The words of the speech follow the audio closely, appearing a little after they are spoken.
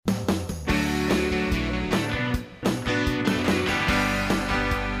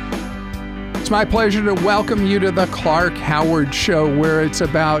my pleasure to welcome you to the Clark Howard Show, where it's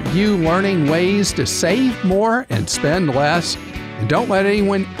about you learning ways to save more and spend less. And don't let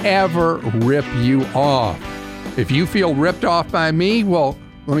anyone ever rip you off. If you feel ripped off by me, well,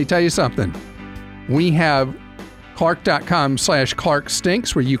 let me tell you something. We have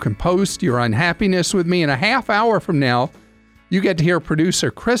Clark.com/ClarkStinks, where you can post your unhappiness with me. In a half hour from now, you get to hear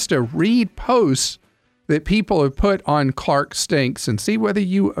producer Christa read posts that people have put on Clark Stinks and see whether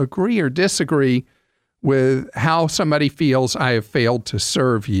you agree or disagree with how somebody feels I have failed to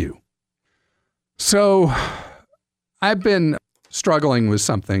serve you. So I've been struggling with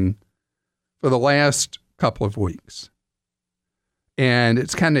something for the last couple of weeks, and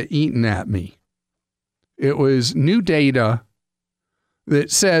it's kind of eaten at me. It was new data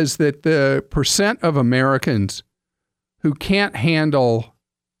that says that the percent of Americans who can't handle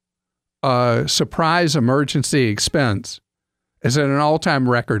a surprise emergency expense is at an all-time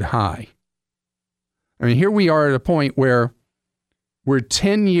record high. I mean, here we are at a point where we're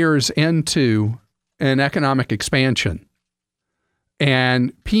 10 years into an economic expansion,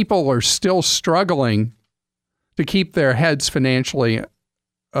 and people are still struggling to keep their heads financially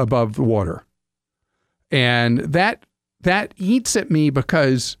above the water. And that eats at me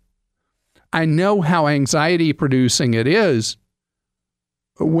because I know how anxiety-producing it is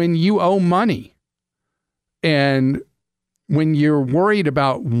when you owe money and when you're worried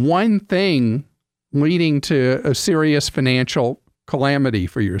about one thing leading to a serious financial calamity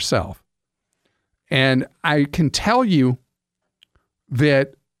for yourself. And I can tell you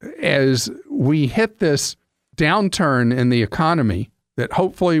that as we hit this downturn in the economy that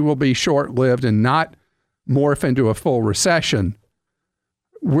hopefully will be short-lived and not morph into a full recession,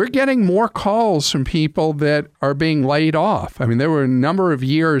 we're getting more calls from people that are being laid off. I mean, there were a number of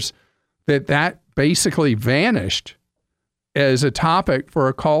years that basically vanished as a topic for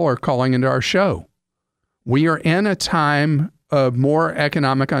a caller calling into our show. We are in a time of more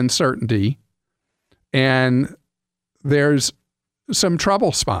economic uncertainty, and there's some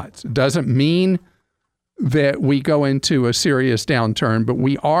trouble spots. It doesn't mean that we go into a serious downturn, but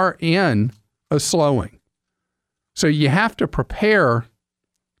we are in a slowing. So you have to prepare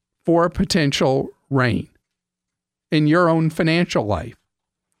for a potential rain in your own financial life.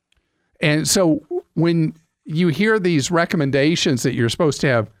 And so when you hear these recommendations that you're supposed to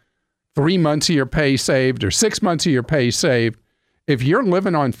have 3 months of your pay saved or 6 months of your pay saved, if you're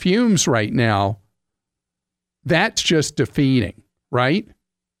living on fumes right now, that's just defeating, right?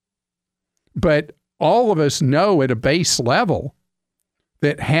 But all of us know at a base level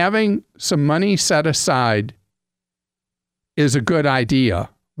that having some money set aside is a good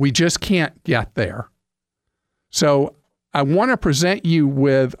idea. We just can't get there. So I want to present you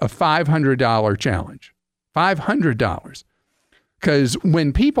with a $500 challenge. $500. Because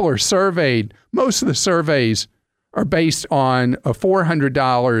when people are surveyed, most of the surveys are based on a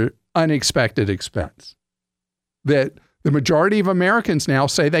 $400 unexpected expense that the majority of Americans now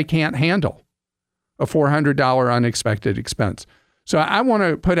say they can't handle a $400 unexpected expense. So I want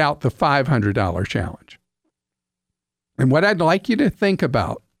to put out the $500 challenge. And what I'd like you to think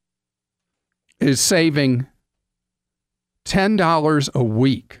about is saving $10 a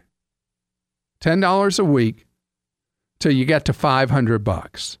week. $10 a week till you get to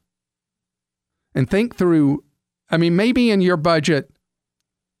 $500. And think through, I mean, maybe in your budget,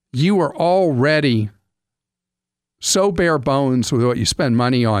 you are already so bare bones with what you spend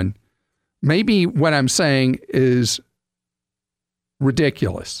money on. Maybe what I'm saying is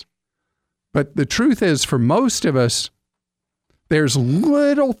ridiculous. But the truth is, for most of us, there's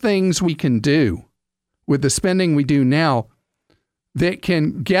little things we can do with the spending we do now that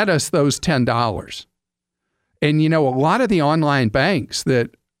can get us those $10. And, you know, a lot of the online banks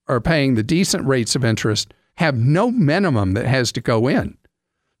that are paying the decent rates of interest have no minimum that has to go in.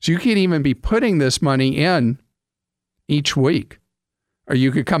 So you could even be putting this money in each week. Or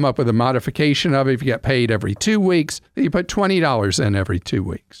you could come up with a modification of it if you get paid every 2 weeks, that you put $20 in every 2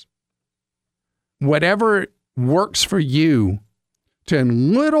 weeks. Whatever works for you, to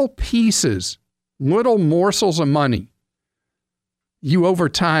in little pieces, little morsels of money, you over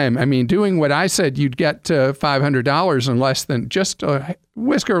time, I mean, doing what I said, you'd get to $500 in less than, just a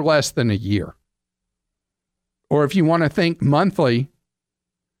whisker less than a year. Or if you want to think monthly,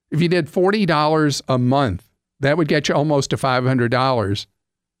 if you did $40 a month, that would get you almost to $500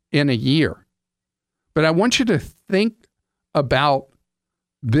 in a year. But I want you to think about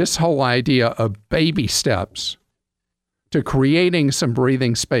this whole idea of baby steps to creating some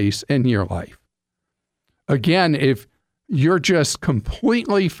breathing space in your life. Again, if you're just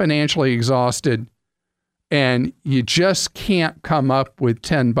completely financially exhausted and you just can't come up with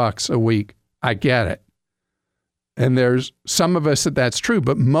 $10 a week I get it. And there's some of us that's true,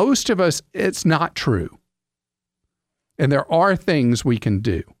 but most of us, it's not true. And there are things we can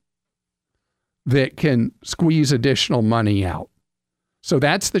do that can squeeze additional money out. So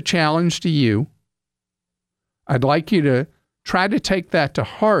that's the challenge to you. I'd like you to try to take that to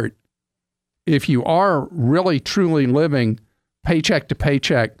heart if you are really, truly living paycheck to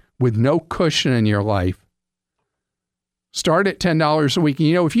paycheck with no cushion in your life. Start at $10 a week.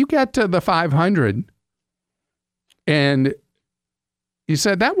 You know, if you get to the 500 and you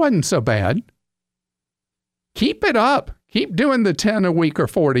said that wasn't so bad, keep it up. Keep doing the 10 a week or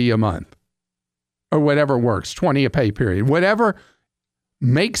 40 a month or whatever works, 20 a pay period, whatever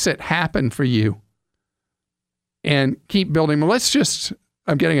makes it happen for you, and keep building.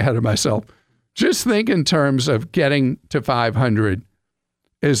 I'm getting ahead of myself. Just think in terms of getting to 500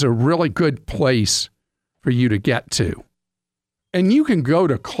 is a really good place for you to get to. And you can go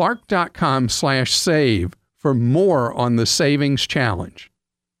to clark.com/save for more on the savings challenge.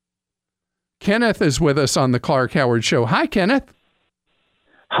 Kenneth is with us on the Clark Howard Show. Hi, Kenneth.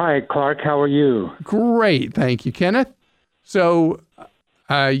 Hi, Clark. How are you? Great. Thank you, Kenneth. So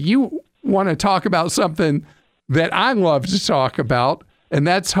you want to talk about something that I love to talk about, and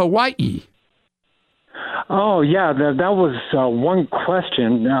that's Hawaii. Oh, yeah, that was one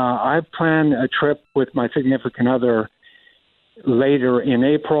question. I plan a trip with my significant other later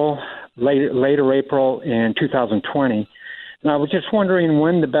April in 2020. And I was just wondering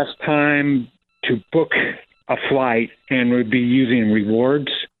when the best time to book a flight, and would be using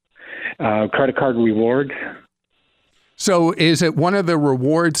rewards, credit card reward. So is it one of the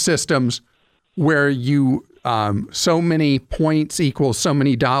reward systems where you so many points equals so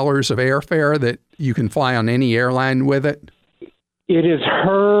many dollars of airfare that you can fly on any airline with it? It is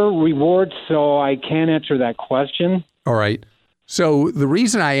her reward, so I can't answer that question. All right. So the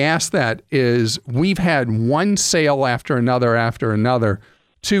reason I asked that is we've had one sale after another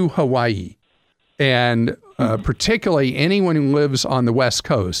to Hawaii. And particularly anyone who lives on the West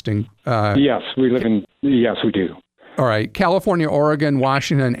Coast. And yes, we do. All right. California, Oregon,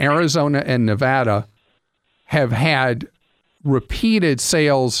 Washington, Arizona, and Nevada have had repeated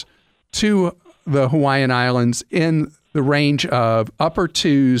sales to the Hawaiian Islands in the range of upper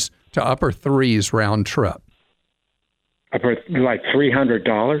 2s to upper 3s round trip. Like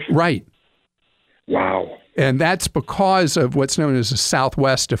 $300? Right. Wow. And that's because of what's known as the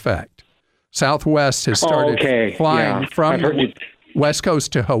Southwest effect. Southwest has started flying from the West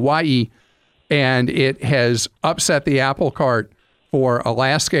Coast to Hawaii, and it has upset the apple cart for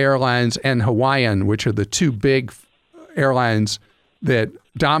Alaska Airlines and Hawaiian, which are the two big airlines that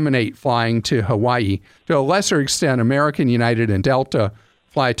dominate flying to Hawaii. To a lesser extent, American, United, and Delta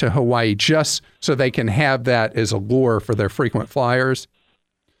fly to Hawaii just so they can have that as a lure for their frequent flyers.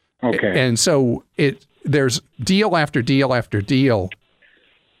 Okay. And so there's deal after deal after deal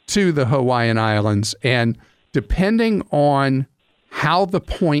to the Hawaiian Islands, and depending on how the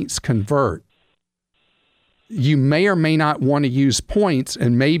points convert, you may or may not want to use points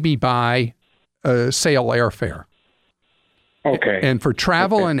and maybe buy a sale airfare. Okay. And for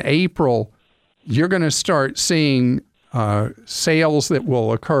travel in April, you're going to start seeing sales that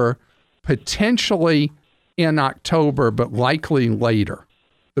will occur potentially in October, but likely later.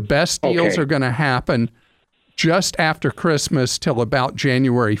 The best deals are going to happen just after Christmas till about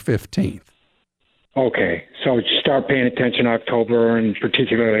January 15th. Okay. So start paying attention October, and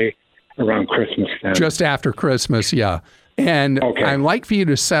particularly around Christmas then. Just after Christmas, yeah. And I'd like for you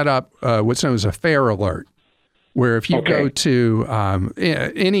to set up what's known as a fare alert, where if you go to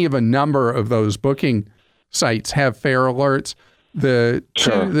any of a number of those booking sites have fare alerts. The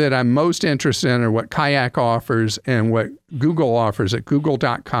two that I'm most interested in are what Kayak offers and what Google offers at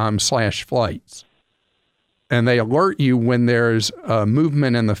google.com/flights. And they alert you when there's a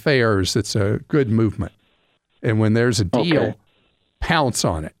movement in the fares that's a good movement. And when there's a deal, pounce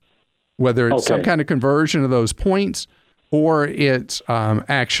on it. Whether it's some kind of conversion of those points or it's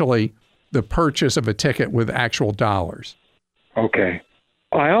actually the purchase of a ticket with actual dollars. Okay.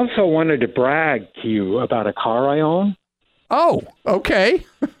 I also wanted to brag to you about a car I own. Oh, okay.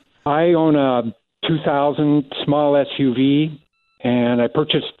 I own a 2000 small SUV, and I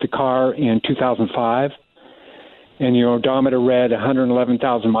purchased the car in 2005. And your odometer read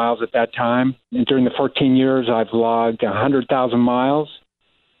 111,000 miles at that time. And during the 14 years, I've logged 100,000 miles.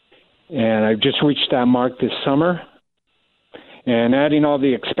 And I've just reached that mark this summer. And adding all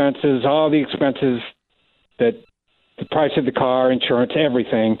the expenses that the price of the car, insurance,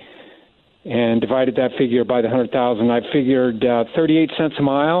 everything, and divided that figure by the 100,000, I figured 38 cents a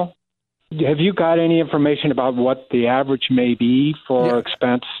mile Have you got any information about what the average may be for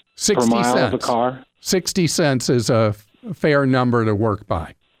expense per mile of a car? 60 cents is a fair number to work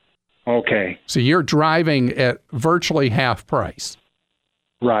by. Okay. So you're driving at virtually half price.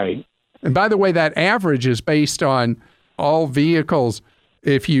 Right. And by the way, that average is based on all vehicles.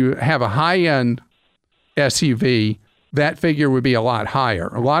 If you have a high-end SUV, that figure would be a lot higher.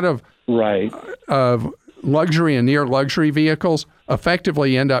 A lot of luxury and near luxury vehicles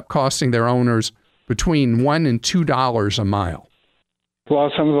effectively end up costing their owners between $1 and $2 a mile.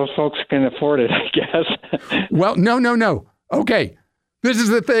 Well, some of those folks can afford it, I guess. Well, no. Okay, this is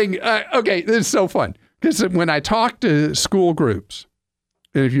the thing. This is so fun. Because when I talk to school groups,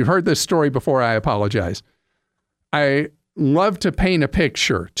 and if you've heard this story before, I apologize. I love to paint a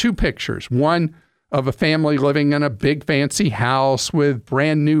picture, two pictures. One of a family living in a big fancy house with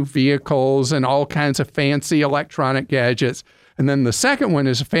brand new vehicles and all kinds of fancy electronic gadgets. And then the second one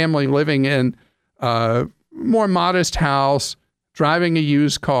is a family living in a more modest house, driving a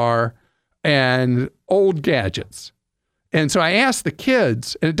used car, and old gadgets. And so I asked the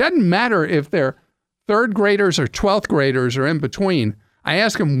kids, and it doesn't matter if they're third graders or 12th graders or in between, I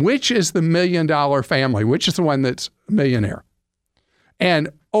asked them, which is the $1 million family? Which is the one that's a millionaire? And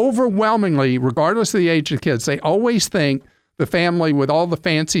overwhelmingly, regardless of the age of the kids, they always think the family with all the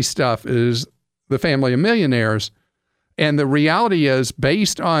fancy stuff is the family of millionaires. And the reality is,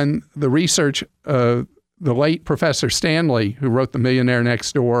 based on the research of the late Professor Stanley, who wrote The Millionaire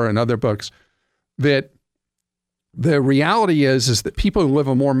Next Door and other books, that the reality is that people who live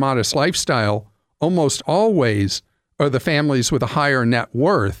a more modest lifestyle almost always are the families with a higher net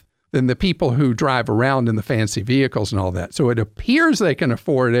worth than the people who drive around in the fancy vehicles and all that. So it appears they can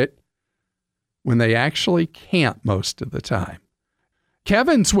afford it when they actually can't most of the time.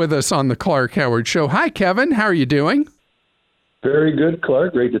 Kevin's with us on the Clark Howard Show. Hi, Kevin. How are you doing? Very good,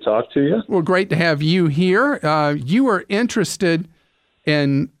 Clark. Great to talk to you. Well, great to have you here. You are interested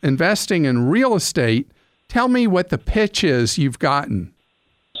in investing in real estate. Tell me what the pitch is you've gotten.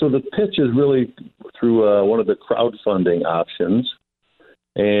 So the pitch is really through one of the crowdfunding options,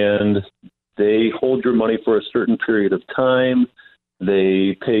 and they hold your money for a certain period of time.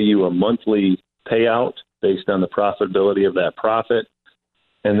 They pay you a monthly payout based on the profitability of that profit.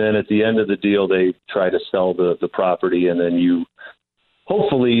 And then at the end of the deal, they try to sell the property, and then you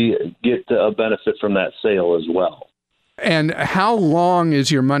hopefully get a benefit from that sale as well. And how long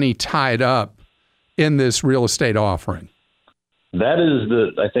is your money tied up in this real estate offering? That is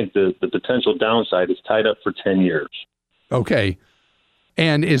I think the potential downside is tied up for 10 years. Okay.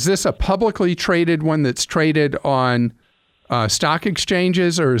 And is this a publicly traded one that's traded on stock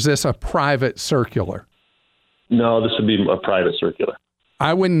exchanges, or is this a private circular? No, this would be a private circular.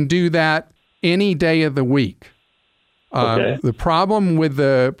 I wouldn't do that any day of the week. Okay. The problem with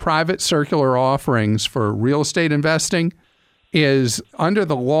the private circular offerings for real estate investing is under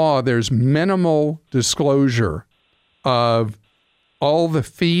the law, there's minimal disclosure of all the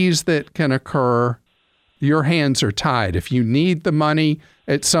fees that can occur. Your hands are tied. If you need the money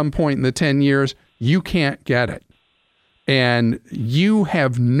at some point in the 10 years, you can't get it. And you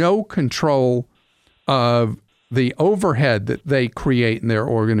have no control of the overhead that they create in their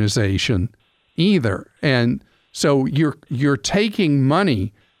organization either. And so you're taking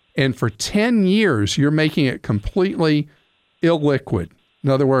money, and for 10 years, you're making it completely illiquid. In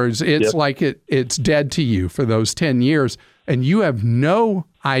other words, it's like it's dead to you for those 10 years, and you have no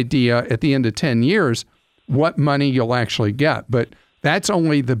idea at the end of 10 years what money you'll actually get. But that's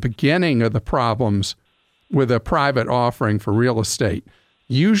only the beginning of the problems with a private offering for real estate.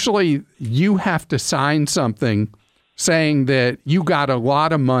 Usually, you have to sign something saying that you got a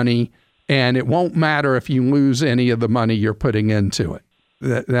lot of money, and it won't matter if you lose any of the money you're putting into it.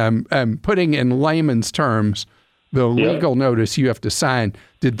 I'm putting in layman's terms the legal notice you have to sign.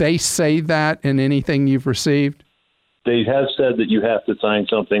 Did they say that in anything you've received? They have said that you have to sign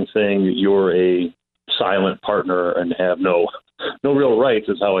something saying that you're a silent partner and have no real rights,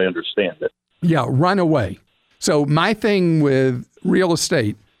 is how I understand it. Yeah, run away. So my thing with real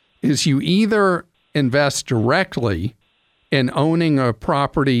estate is you either invest directly in owning a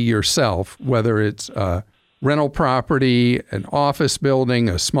property yourself, whether it's a rental property, an office building,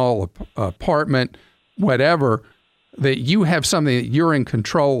 a small apartment, whatever, that you have something that you're in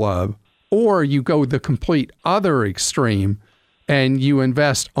control of, or you go the complete other extreme and you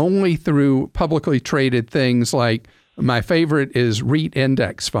invest only through publicly traded things like, my favorite is REIT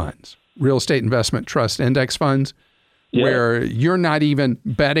index funds, real estate investment trust index funds, where you're not even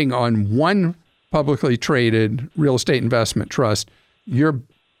betting on one publicly traded real estate investment trust. You're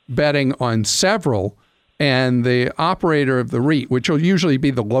betting on several, and the operator of the REIT, which will usually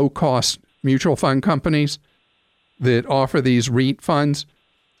be the low-cost mutual fund companies that offer these REIT funds,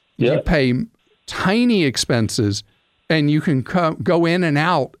 you pay tiny expenses, and you can go in and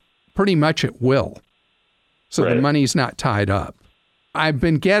out pretty much at will. So the money's not tied up. I've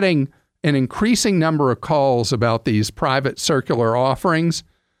been getting an increasing number of calls about these private circular offerings,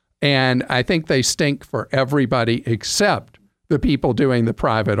 and I think they stink for everybody except the people doing the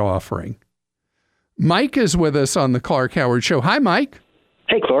private offering. Mike is with us on the Clark Howard Show. Hi, Mike.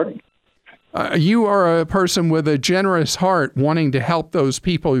 Hey, Clark. You are a person with a generous heart wanting to help those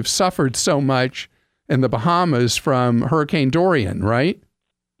people who've suffered so much in the Bahamas from Hurricane Dorian, right?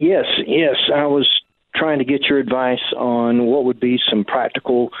 Yes. I was trying to get your advice on what would be some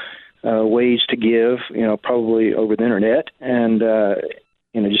practical ways to give, probably over the internet, and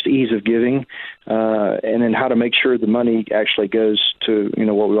just ease of giving, and then how to make sure the money actually goes to,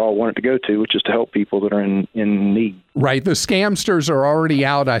 what we all want it to go to, which is to help people that are in need. Right. The scamsters are already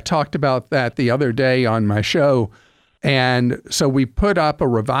out. I talked about that the other day on my show. And so we put up a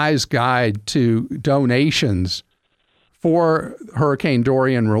revised guide to donations for Hurricane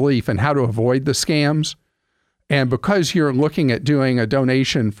Dorian relief and how to avoid the scams. And because you're looking at doing a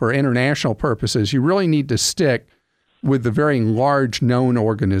donation for international purposes, you really need to stick with the very large known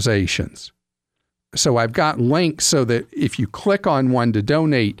organizations. So I've got links so that if you click on one to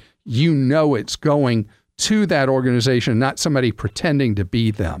donate, you know it's going to that organization, not somebody pretending to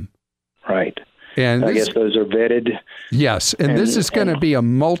be them. Right. And I guess those are vetted. Yes. And this is going to be a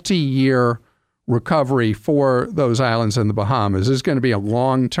multi-year recovery for those islands in the Bahamas. This is going to be a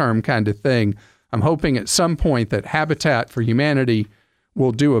long-term kind of thing. I'm hoping at some point that Habitat for Humanity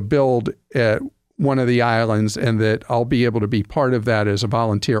will do a build at one of the islands and that I'll be able to be part of that as a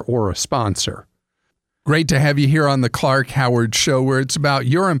volunteer or a sponsor. Great to have you here on the Clark Howard Show, where it's about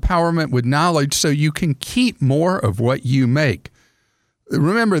your empowerment with knowledge so you can keep more of what you make.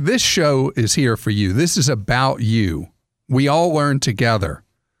 Remember, this show is here for you. This is about you. We all learn together.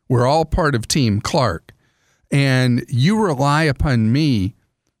 We're all part of Team Clark. And you rely upon me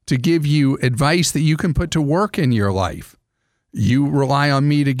to give you advice that you can put to work in your life. You rely on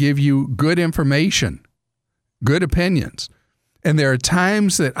me to give you good information, good opinions. And there are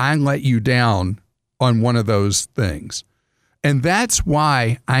times that I let you down on one of those things. And that's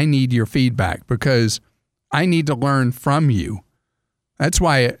why I need your feedback, because I need to learn from you. That's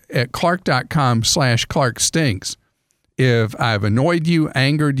why at clark.com/ClarkStinks, if I've annoyed you,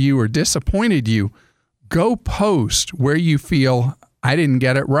 angered you, or disappointed you, go post where you feel I didn't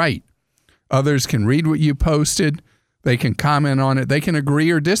get it right. Others can read what you posted. They can comment on it. They can agree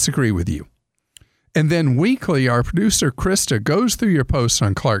or disagree with you. And then weekly, our producer, Christa, goes through your posts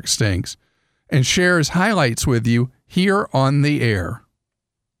on Clark Stinks and shares highlights with you here on the air.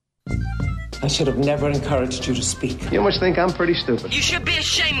 I should have never encouraged you to speak. You must think I'm pretty stupid. You should be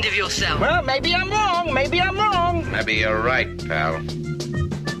ashamed of yourself. Well, maybe I'm wrong. Maybe you're right, pal.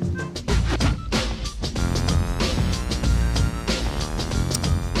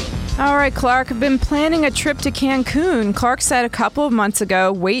 All right, Clark, I've been planning a trip to Cancun. Clark said a couple of months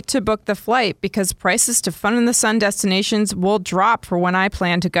ago, wait to book the flight because prices to Fun in the Sun destinations will drop for when I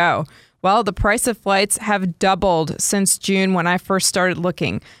plan to go. Well, the price of flights have doubled since June when I first started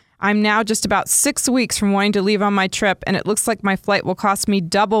looking. I'm now just about 6 weeks from wanting to leave on my trip, and it looks like my flight will cost me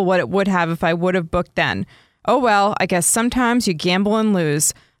double what it would have if I would have booked then. Oh well, I guess sometimes you gamble and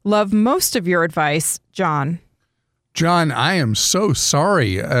lose. Love most of your advice, John. John, I am so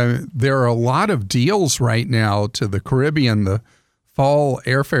sorry. There are a lot of deals right now to the Caribbean. The fall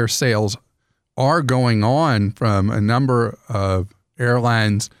airfare sales are going on from a number of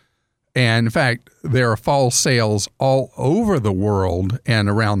airlines. And in fact, there are fall sales all over the world and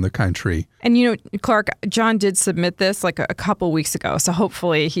around the country. And Clark, John did submit this like a couple weeks ago. So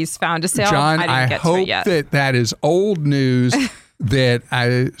hopefully he's found a sale. John, I hope that is old news that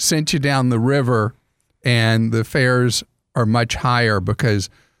I sent you down the river and the fares are much higher, because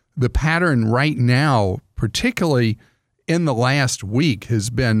the pattern right now, particularly in the last week,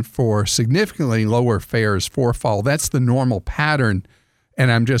 has been for significantly lower fares for fall. That's the normal pattern.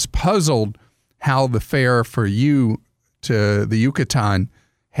 And I'm just puzzled how the fare for you to the Yucatan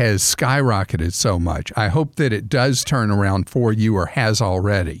has skyrocketed so much. I hope that it does turn around for you, or has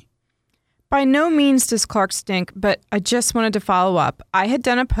already. By no means does Clark stink, but I just wanted to follow up. I had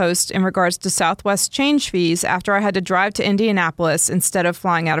done a post in regards to Southwest change fees after I had to drive to Indianapolis instead of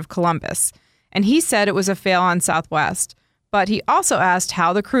flying out of Columbus. And he said it was a fail on Southwest. But he also asked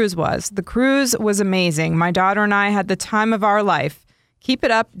how the cruise was. The cruise was amazing. My daughter and I had the time of our life. Keep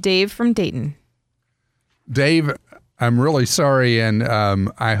it up, Dave from Dayton. Dave, I'm really sorry, and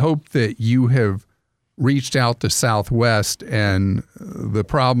I hope that you have reached out to Southwest, and the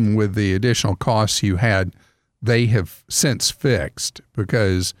problem with the additional costs you had, they have since fixed,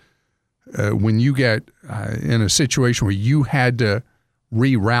 because when you get in a situation where you had to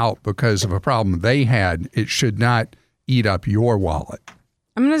reroute because of a problem they had, it should not eat up your wallet.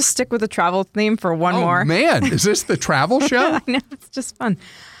 I'm going to stick with the travel theme for one more. Oh, man. Is this the travel show? I know. It's just fun.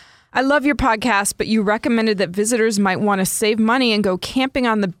 I love your podcast, but you recommended that visitors might want to save money and go camping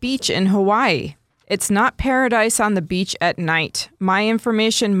on the beach in Hawaii. It's not paradise on the beach at night. My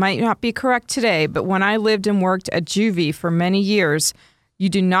information might not be correct today, but when I lived and worked at Juvie for many years, you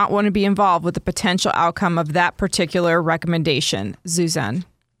do not want to be involved with the potential outcome of that particular recommendation. Suzanne.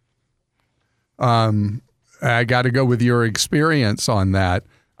 I got to go with your experience on that.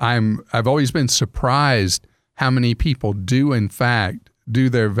 I've always been surprised how many people do, in fact, do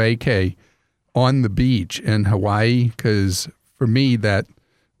their vacay on the beach in Hawaii, because for me, that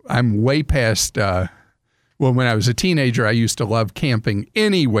I'm way past, when I was a teenager, I used to love camping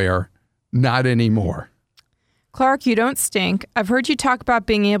anywhere, not anymore. Clark, you don't stink. I've heard you talk about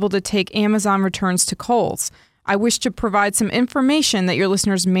being able to take Amazon returns to Kohl's. I wish to provide some information that your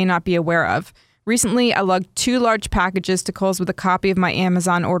listeners may not be aware of. Recently, I lugged 2 large packages to Kohl's with a copy of my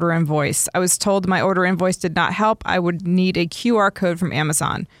Amazon order invoice. I was told my order invoice did not help. I would need a QR code from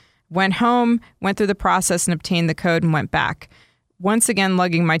Amazon. Went home, went through the process and obtained the code and went back. Once again,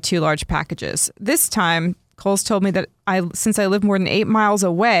 lugging my 2 large packages. This time, Kohl's told me that since I live more than 8 miles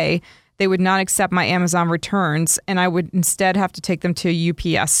away, they would not accept my Amazon returns, and I would instead have to take them to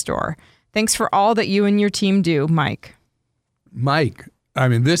a UPS store. Thanks for all that you and your team do, Mike. Mike, I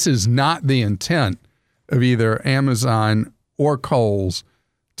mean, this is not the intent of either Amazon or Kohl's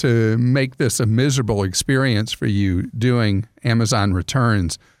to make this a miserable experience for you doing Amazon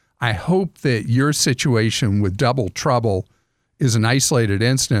returns. I hope that your situation with Double Trouble is an isolated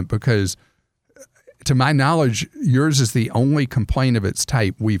incident, because to my knowledge, yours is the only complaint of its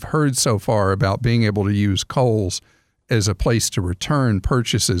type we've heard so far about being able to use Kohl's as a place to return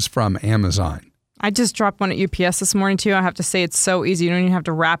purchases from Amazon. I just dropped one at UPS this morning, too. I have to say it's so easy. You don't even have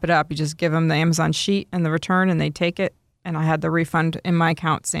to wrap it up. You just give them the Amazon sheet and the return, and they take it. And I had the refund in my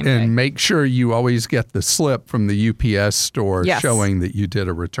account same day. And make sure you always get the slip from the UPS store showing that you did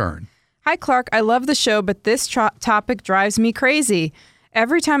a return. Hi, Clark. I love the show, but this topic drives me crazy.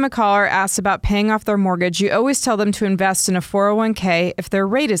 Every time a caller asks about paying off their mortgage, you always tell them to invest in a 401k if their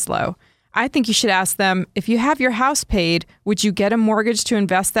rate is low. I think you should ask them, if you have your house paid, would you get a mortgage to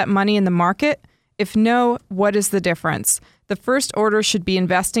invest that money in the market? If no, what is the difference? The first order should be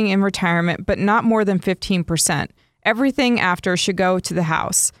investing in retirement, but not more than 15%. Everything after should go to the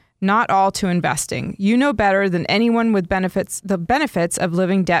house, not all to investing. You know better than anyone with the benefits of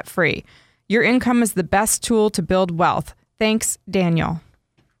living debt-free. Your income is the best tool to build wealth. Thanks, Daniel.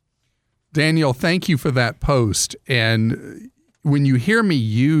 Daniel, thank you for that post. And when you hear me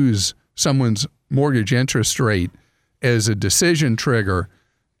use someone's mortgage interest rate as a decision trigger,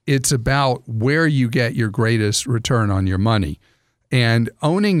 it's about where you get your greatest return on your money. And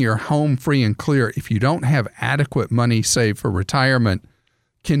owning your home free and clear, if you don't have adequate money saved for retirement,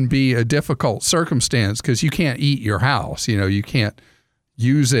 can be a difficult circumstance, because you can't eat your house. You can't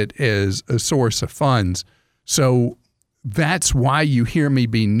use it as a source of funds. So that's why you hear me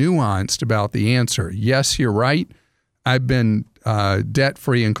be nuanced about the answer. Yes, you're right. I've been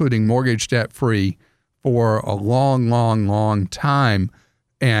debt-free, including mortgage debt-free, for a long, long, long time,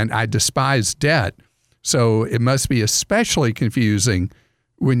 and I despise debt. So it must be especially confusing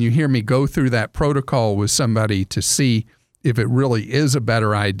when you hear me go through that protocol with somebody to see if it really is a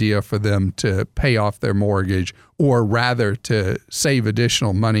better idea for them to pay off their mortgage, or rather to save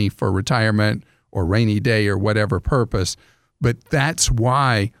additional money for retirement or rainy day or whatever purpose. But that's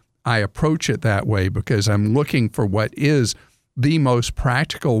why I approach it that way, because I'm looking for what is the most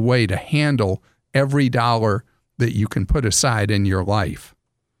practical way to handle every dollar that you can put aside in your life.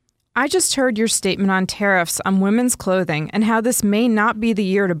 I just heard your statement on tariffs on women's clothing and how this may not be the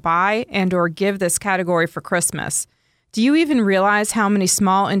year to buy and or give this category for Christmas. Do you even realize how many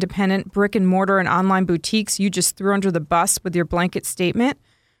small independent brick and mortar and online boutiques you just threw under the bus with your blanket statement?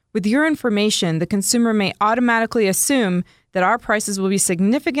 With your information, the consumer may automatically assume that our prices will be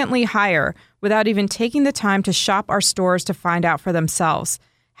significantly higher without even taking the time to shop our stores to find out for themselves.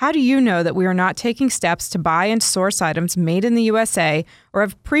 How do you know that we are not taking steps to buy and source items made in the USA or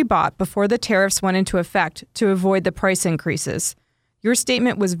have pre-bought before the tariffs went into effect to avoid the price increases? Your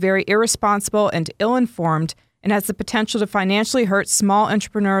statement was very irresponsible and ill-informed and has the potential to financially hurt small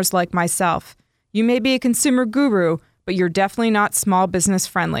entrepreneurs like myself. You may be a consumer guru, but you're definitely not small business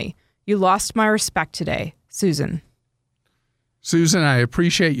friendly. You lost my respect today. Susan. Susan, I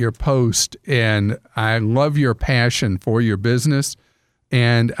appreciate your post, and I love your passion for your business.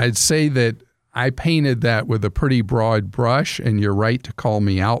 And I'd say that I painted that with a pretty broad brush, and you're right to call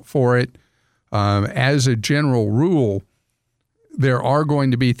me out for it. As a general rule, there are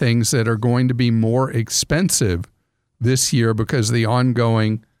going to be things that are going to be more expensive this year because of the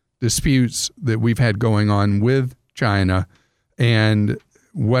ongoing disputes that we've had going on with China. And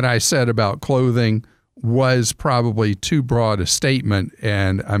what I said about clothing was probably too broad a statement,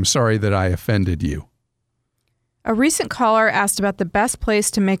 and I'm sorry that I offended you. A recent caller asked about the best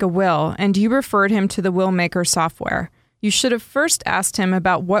place to make a will, and you referred him to the will maker software. You should have first asked him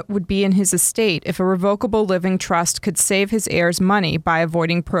about what would be in his estate if a revocable living trust could save his heirs money by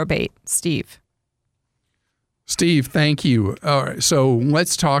avoiding probate. Steve. Steve, thank you. All right, so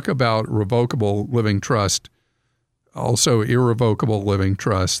let's talk about revocable living trust, also irrevocable living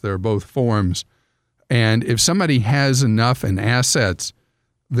trust. They're both forms. And if somebody has enough in assets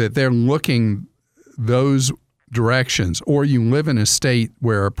that they're looking those directions, or you live in a state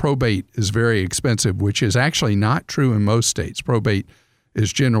where probate is very expensive, which is actually not true in most states. Probate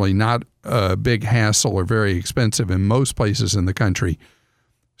is generally not a big hassle or very expensive in most places in the country.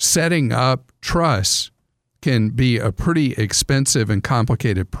 Setting up trusts can be a pretty expensive and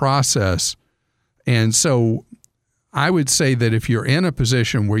complicated process. And so I would say that if you're in a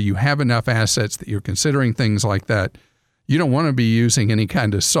position where you have enough assets that you're considering things like that, you don't want to be using any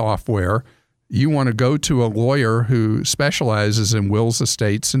kind of software. You want to go to a lawyer who specializes in wills,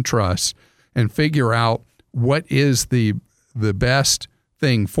 estates, and trusts and figure out what is the best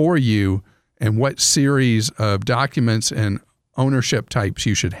thing for you and what series of documents and ownership types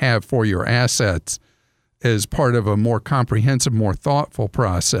you should have for your assets as part of a more comprehensive, more thoughtful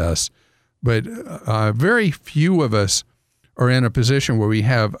process. But very few of us are in a position where we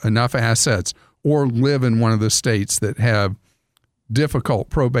have enough assets or live in one of the states that have difficult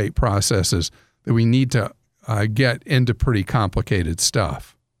probate processes that we need to get into pretty complicated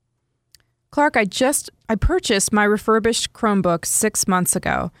stuff. Clark, I purchased my refurbished Chromebook 6 months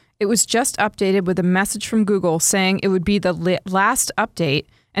ago. It was just updated with a message from Google saying it would be the last update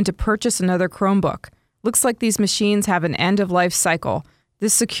and to purchase another Chromebook. Looks like these machines have an end-of-life cycle.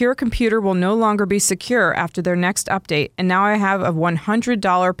 This secure computer will no longer be secure after their next update, and now I have a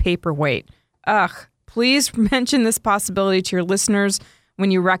 $100 paperweight. Ugh, please mention this possibility to your listeners when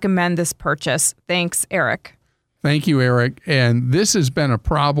you recommend this purchase. Thanks, Eric. Thank you, Eric. And this has been a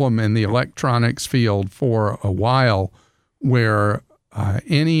problem in the electronics field for a while, where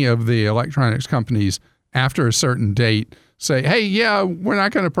any of the electronics companies, after a certain date, say, hey, yeah, we're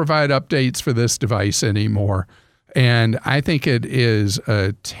not going to provide updates for this device anymore. And I think it is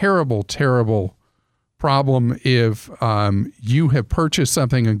a terrible, terrible problem if you have purchased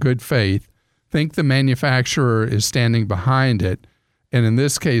something in good faith, think the manufacturer is standing behind it, and in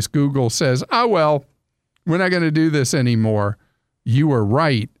this case, Google says, oh, well, we're not going to do this anymore. You were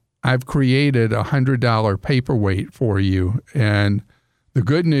right. I've created a $100 paperweight for you. And the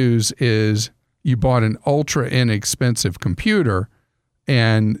good news is you bought an ultra inexpensive computer,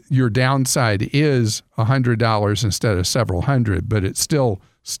 and your downside is $100 instead of several hundred, but it still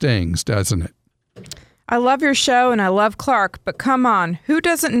stings, doesn't it? I love your show and I love Clark, but come on, who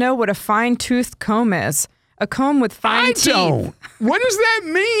doesn't know what a fine-toothed comb is? A comb with fine teeth. I don't. What does that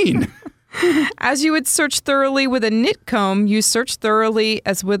mean? As you would search thoroughly with a knit comb, you search thoroughly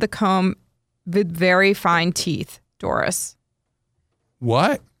as with a comb with very fine teeth, Doris.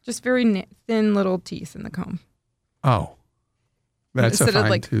 What? Just very thin little teeth in the comb. Oh. That's instead a of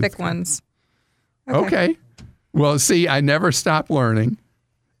like fine-toothed thick comb. ones. Okay. Well, see, I never stop learning.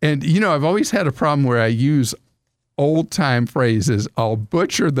 And, I've always had a problem where I use old-time phrases. I'll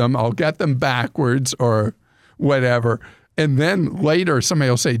butcher them. I'll get them backwards or whatever. And then later somebody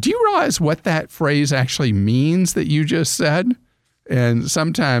will say, do you realize what that phrase actually means that you just said? And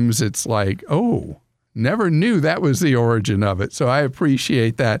sometimes it's like, oh, never knew that was the origin of it. So I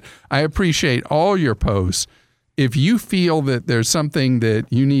appreciate that. I appreciate all your posts. If you feel that there's something that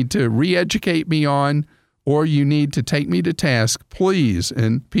you need to re-educate me on or you need to take me to task, please,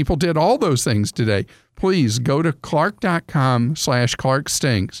 and people did all those things today, please go to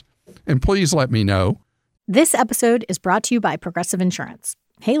clark.com/clarkstinks and please let me know. This episode is brought to you by Progressive Insurance.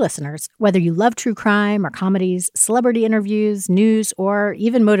 Hey, listeners, whether you love true crime or comedies, celebrity interviews, news, or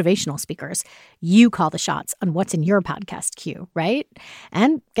even motivational speakers, you call the shots on what's in your podcast queue, right?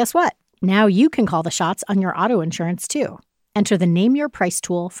 And guess what? Now you can call the shots on your auto insurance, too. Enter the Name Your Price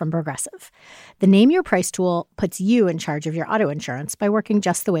tool from Progressive. The Name Your Price tool puts you in charge of your auto insurance by working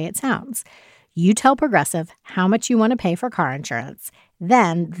just the way it sounds. You tell Progressive how much you want to pay for car insurance.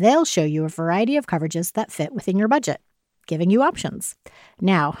 Then they'll show you a variety of coverages that fit within your budget. giving you options.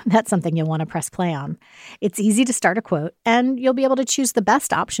 Now, that's something you'll want to press play on. It's easy to start a quote, and you'll be able to choose the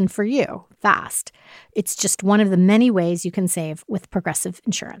best option for you fast. It's just one of the many ways you can save with Progressive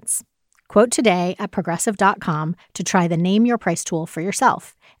Insurance. Quote today at Progressive.com to try the Name Your Price tool for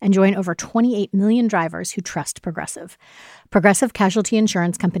yourself and join over 28 million drivers who trust Progressive. Progressive Casualty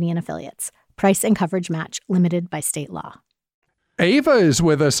Insurance Company and Affiliates. Price and coverage match limited by state law. Ava is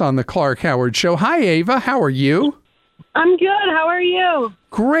with us on the Clark Howard Show. Hi, Ava. How are you? I'm good. How are you?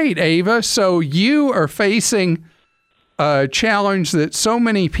 Great, Ava. So you are facing a challenge that so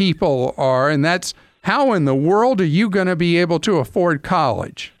many people are, and that's how in the world are you going to be able to afford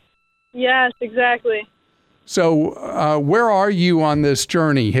college? Yes, exactly. So where are you on this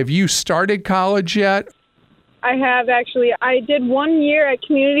journey? Have you started college yet? I have, actually. I did 1 year at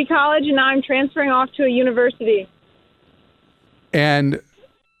community college, and now I'm transferring off to a university. And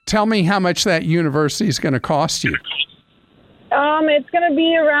tell me how much that university is going to cost you. It's going to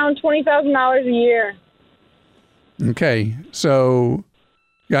be around $20,000 a year. Okay, so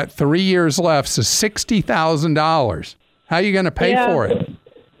you got 3 years left, so $60,000. How are you going to pay for it?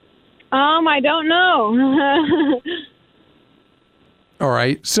 I don't know. All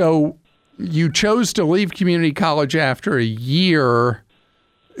right, so you chose to leave community college after a year.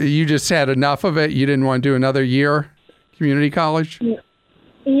 You just had enough of it? You didn't want to do another year community college?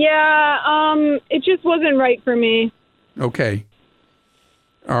 Yeah, it just wasn't right for me. Okay.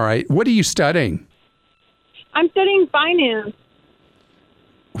 All right. What are you studying? I'm studying finance.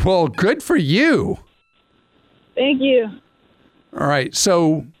 Well, good for you. Thank you. All right.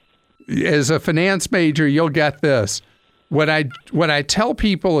 So as a finance major, you'll get this. What I tell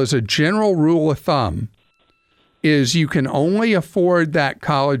people as a general rule of thumb is you can only afford that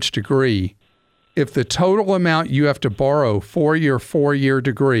college degree if the total amount you have to borrow for your 4-year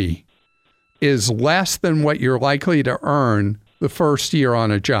degree is less than what you're likely to earn the first year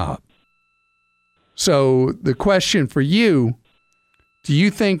on a job. So the question for you, do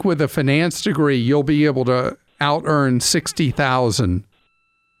you think with a finance degree you'll be able to out-earn $60,000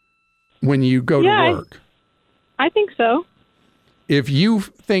 when you go to work? I think so. If you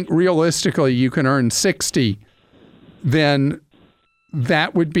think realistically you can earn 60, then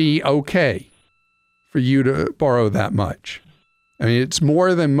that would be okay for you to borrow that much. I mean, it's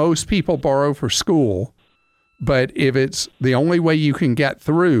more than most people borrow for school, but if it's the only way you can get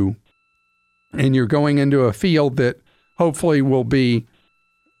through and you're going into a field that hopefully will be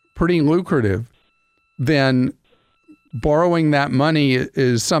pretty lucrative, then borrowing that money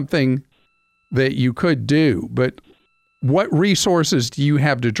is something that you could do. But what resources do you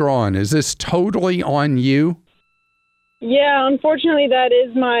have to draw on? Is this totally on you? Yeah, unfortunately, that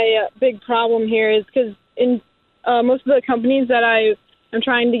is my big problem here is because in most of the companies that I'm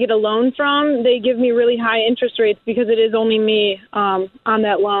trying to get a loan from, they give me really high interest rates because it is only me on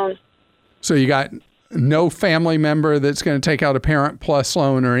that loan. So you got no family member that's going to take out a Parent Plus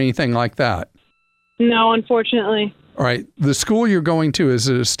loan or anything like that? No, unfortunately. All right. The school you're going to, is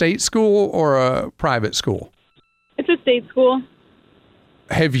it a state school or a private school? It's a state school.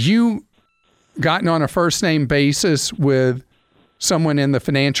 Have you gotten on a first name basis with someone in the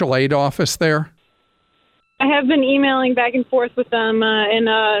financial aid office there? I have been emailing back and forth with them, and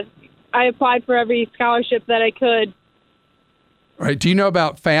I applied for every scholarship that I could. All right. Do you know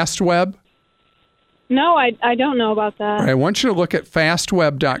about FastWeb? No, I don't know about that. All right, I want you to look at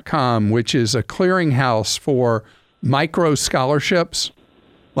fastweb.com, which is a clearinghouse for micro scholarships,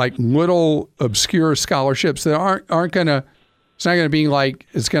 like little obscure scholarships that aren't going to, it's not going to be like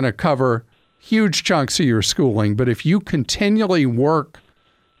it's going to cover huge chunks of your schooling. But if you continually work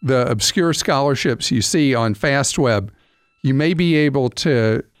the obscure scholarships you see on FastWeb, you may be able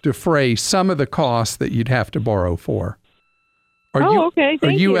to defray some of the costs that you'd have to borrow for. Okay. Thank you.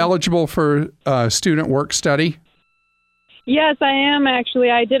 Are you eligible for student work study? Yes, I am, actually.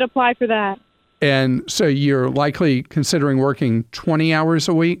 I did apply for that. And so you're likely considering working 20 hours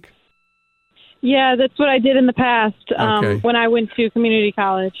a week? Yeah, that's what I did in the past when I went to community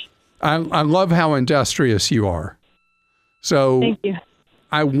college. I love how industrious you are. So thank you.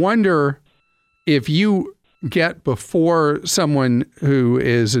 I wonder if you get before someone who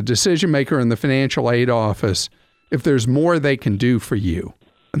is a decision maker in the financial aid office, if there's more they can do for you.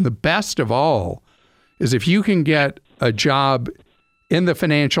 And the best of all is if you can get a job in the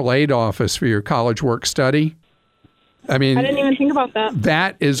financial aid office for your college work study. I mean, I didn't even think about that.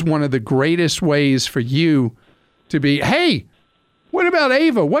 That is one of the greatest ways for you to be, hey, what about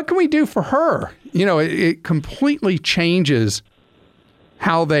Ava? What can we do for her? You know, it completely changes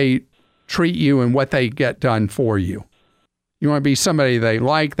how they treat you and what they get done for you. You want to be somebody they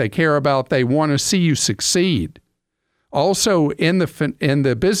like, they care about, they want to see you succeed. Also, in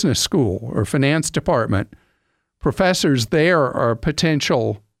the business school or finance department, professors there are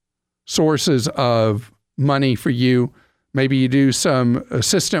potential sources of money for you. Maybe you do some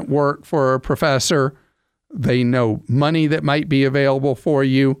assistant work for a professor. They know money that might be available for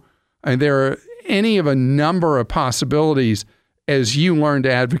you. And there are any of a number of possibilities as you learn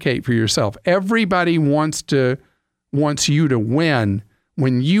to advocate for yourself. Everybody wants you to win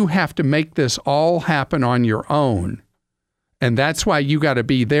when you have to make this all happen on your own. And that's why you got to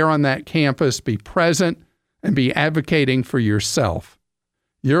be there on that campus, be present, and be advocating for yourself.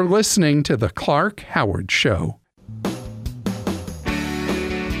 You're listening to The Clark Howard Show.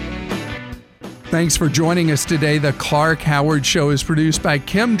 Thanks for joining us today. The Clark Howard Show is produced by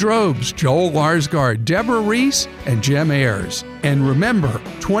Kim Drobes, Joel Larsgaard, Deborah Reese, and Jim Ayers. And remember,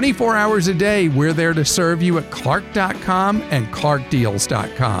 24 hours a day, we're there to serve you at clark.com and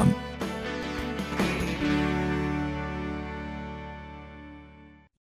clarkdeals.com.